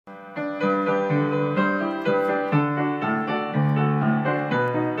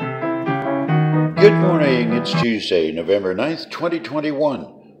Good morning, it's Tuesday, November 9th,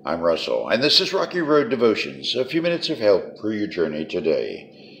 2021. I'm Russell, and this is Rocky Road Devotions, a few minutes of help for your journey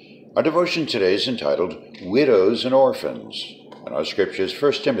today. Our devotion today is entitled, Widows and Orphans, and our scripture is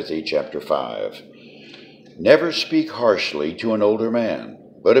 1 Timothy chapter 5. Never speak harshly to an older man,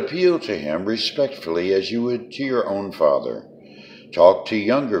 but appeal to him respectfully as you would to your own father. Talk to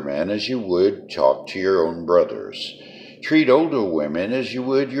younger men as you would talk to your own brothers. Treat older women as you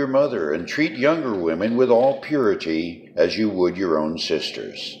would your mother, and treat younger women with all purity as you would your own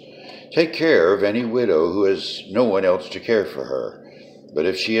sisters. Take care of any widow who has no one else to care for her. But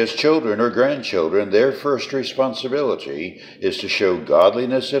if she has children or grandchildren, their first responsibility is to show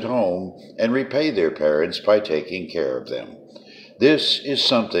godliness at home and repay their parents by taking care of them. This is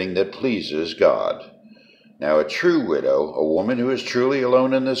something that pleases God. Now a true widow, a woman who is truly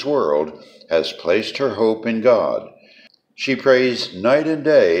alone in this world, has placed her hope in God. She prays night and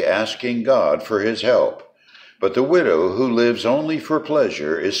day, asking God for his help. But the widow who lives only for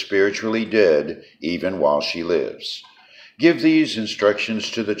pleasure is spiritually dead, even while she lives. Give these instructions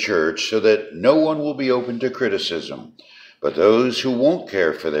to the church so that no one will be open to criticism. But those who won't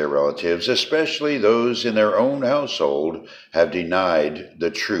care for their relatives, especially those in their own household, have denied the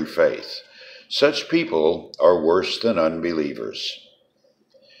true faith. Such people are worse than unbelievers.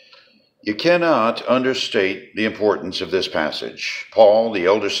 You cannot understate the importance of this passage. Paul, the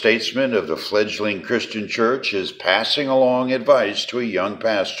elder statesman of the fledgling Christian church, is passing along advice to a young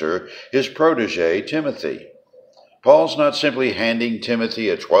pastor, his protege, Timothy. Paul's not simply handing Timothy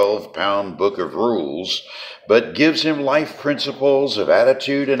a 12-pound book of rules, but gives him life principles of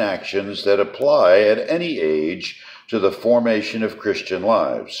attitude and actions that apply at any age to the formation of Christian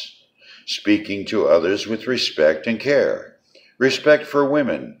lives. Speaking to others with respect and care. Respect for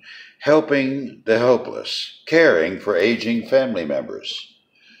women. Helping the helpless, caring for aging family members.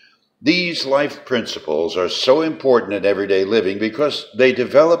 These life principles are so important in everyday living because they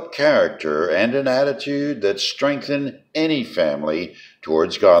develop character and an attitude that strengthen any family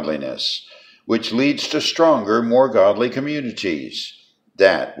towards godliness, which leads to stronger, more godly communities,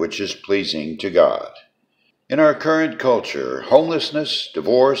 that which is pleasing to God. In our current culture, homelessness,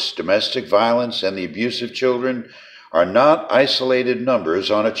 divorce, domestic violence, and the abuse of children are not isolated numbers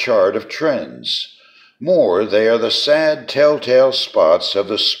on a chart of trends. More, they are the sad telltale spots of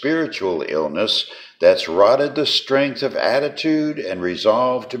the spiritual illness that's rotted the strength of attitude and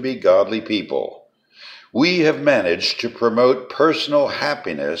resolve to be godly people. We have managed to promote personal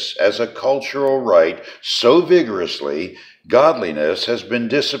happiness as a cultural right so vigorously, godliness has been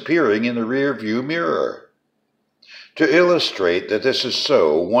disappearing in the rearview mirror. To illustrate that this is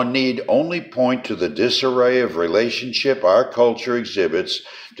so, one need only point to the disarray of relationship our culture exhibits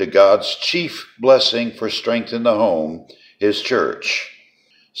to God's chief blessing for strength in the home, his church.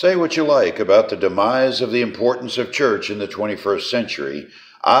 Say what you like about the demise of the importance of church in the 21st century.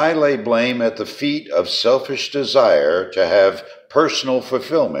 I lay blame at the feet of selfish desire to have personal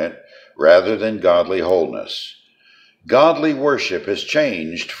fulfillment rather than godly wholeness. Godly worship has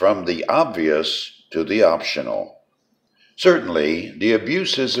changed from the obvious to the optional. Certainly, the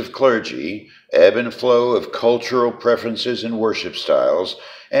abuses of clergy, ebb and flow of cultural preferences and worship styles,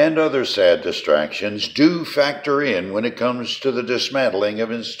 and other sad distractions do factor in when it comes to the dismantling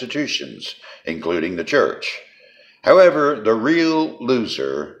of institutions, including the church. However, the real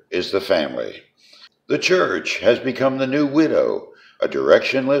loser is the family. The church has become the new widow, a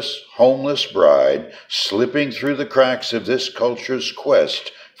directionless, homeless bride slipping through the cracks of this culture's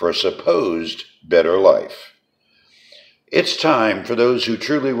quest for a supposed better life. It's time for those who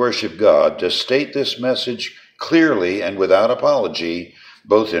truly worship God to state this message clearly and without apology,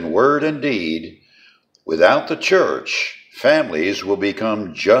 both in word and deed. Without the church, families will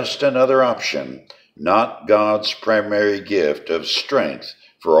become just another option, not God's primary gift of strength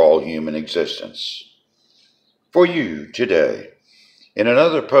for all human existence. For you today. In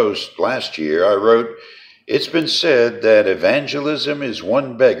another post last year, I wrote, "It's been said that evangelism is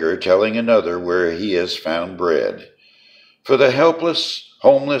one beggar telling another where he has found bread. For the helpless,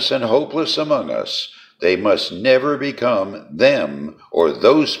 homeless, and hopeless among us, they must never become them or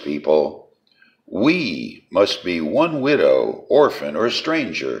those people. We must be one widow, orphan, or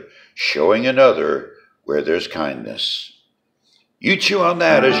stranger, showing another where there's kindness." You chew on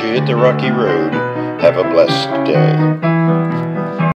that as you hit the rocky road. Have a blessed day.